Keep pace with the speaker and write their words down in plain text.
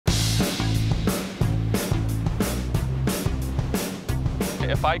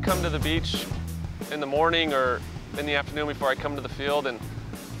if I come to the beach in the morning or in the afternoon before I come to the field and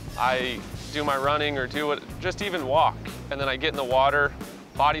I do my running or just even walk, and then I get in the water,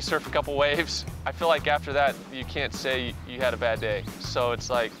 body surf a couple waves, I feel like after that you can't say you had a bad day. So it's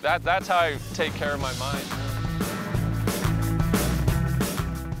like that's how I take care of my mind.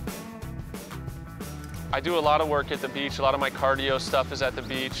 I do a lot of work at the beach. A lot of my cardio stuff is at the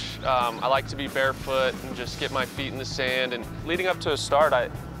beach. I like to be barefoot and just get my feet in the sand. And leading up to a start,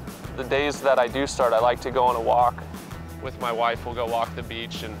 the days that I do start, I like to go on a walk with my wife. We'll go walk the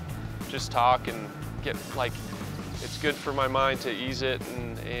beach and just talk and get it's good for my mind to ease it.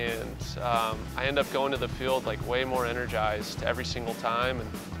 And I end up going to the field way more energized every single time.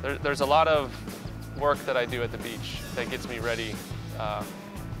 And there's a lot of work that I do at the beach that gets me ready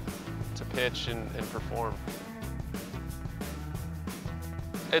to pitch and perform.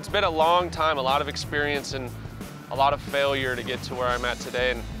 It's been a long time, a lot of experience and a lot of failure to get to where I'm at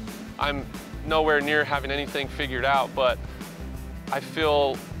today, and I'm nowhere near having anything figured out, but I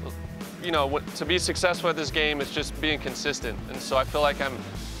feel, to be successful at this game is just being consistent, and so I feel like I'm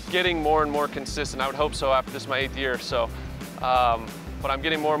getting more and more consistent. I would hope so after this is my 8th year, so, but I'm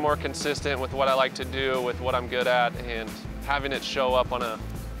getting more and more consistent with what I like to do, with what I'm good at, and having it show up on a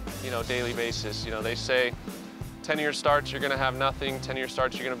daily basis. They say 10-year starts, you're gonna have nothing. 10-year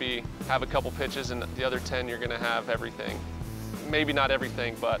starts, you're gonna have a couple pitches, and the other 10, you're gonna have everything. Maybe not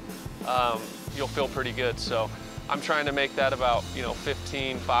everything, but you'll feel pretty good. So I'm trying to make that about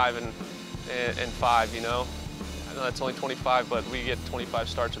 15, 5, and 5. I know that's only 25, but we get 25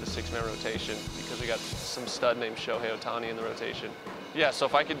 starts with a 6-man rotation because we got some stud named Shohei Ohtani in the rotation. Yeah, so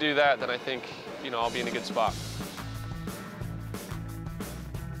if I could do that, then I think I'll be in a good spot.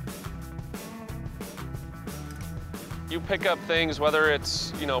 You pick up things, whether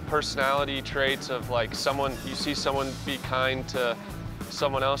it's, personality traits of you see someone be kind to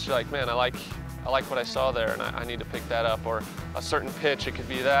someone else, you're like, man, I like what I saw there and I need to pick that up. Or a certain pitch, it could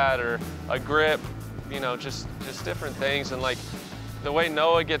be that, or a grip, just different things. And the way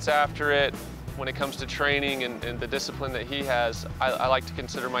Noah gets after it when it comes to training and the discipline that he has, I like to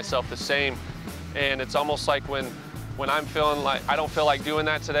consider myself the same. And it's almost like when I'm feeling like I don't feel like doing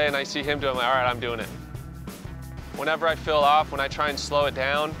that today and I see him doing it, I'm like, all right, I'm doing it. Whenever I feel off, when I try and slow it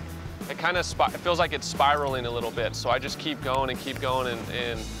down, it feels like it's spiraling a little bit. So I just keep going and keep going.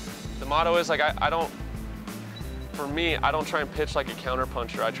 And the motto is for me, I don't try and pitch like a counter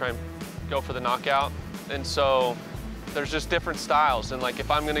puncher. I try and go for the knockout. And so there's just different styles. And if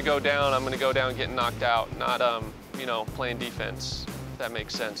I'm gonna go down, I'm gonna go down getting knocked out, not playing defense, if that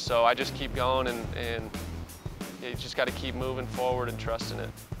makes sense. So I just keep going and you just gotta keep moving forward and trusting it.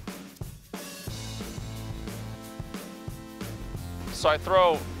 So I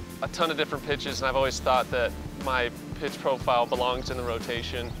throw a ton of different pitches, and I've always thought that my pitch profile belongs in the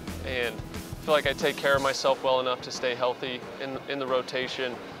rotation, and I feel like I take care of myself well enough to stay healthy in the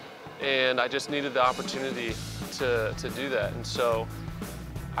rotation, and I just needed the opportunity to do that. And so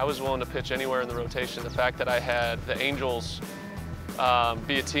I was willing to pitch anywhere in the rotation. The fact that I had the Angels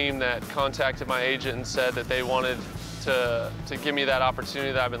be a team that contacted my agent and said that they wanted to give me that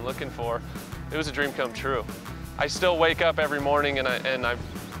opportunity that I've been looking for, it was a dream come true. I still wake up every morning and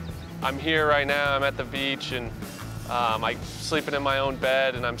I'm here right now. I'm at the beach and I'm sleeping in my own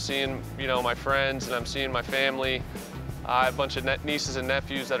bed, and I'm seeing my friends and I'm seeing my family. I have a bunch of nieces and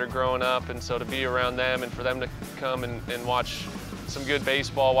nephews that are growing up, and so to be around them and for them to come and watch some good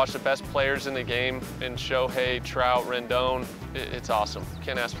baseball, watch the best players in the game, and Shohei, Trout, Rendon, it's awesome.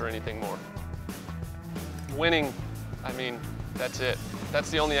 Can't ask for anything more. Winning, that's it.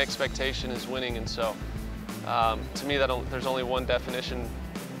 That's the only expectation is winning, and so to me, there's only one definition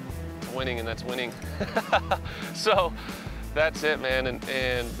to winning, and that's winning. So that's it, man. And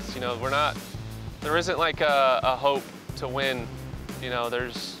there isn't a hope to win.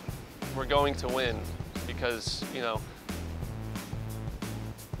 We're going to win because,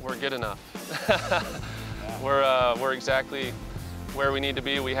 we're good enough. We're exactly where we need to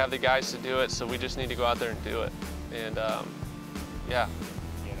be. We have the guys to do it, so we just need to go out there and do it. And yeah.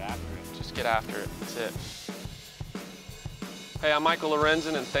 Get after it. Just get after it. That's it. Hey, I'm Michael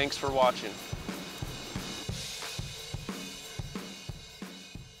Lorenzen, and thanks for watching.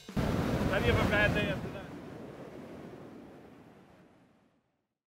 How do you have a bad day?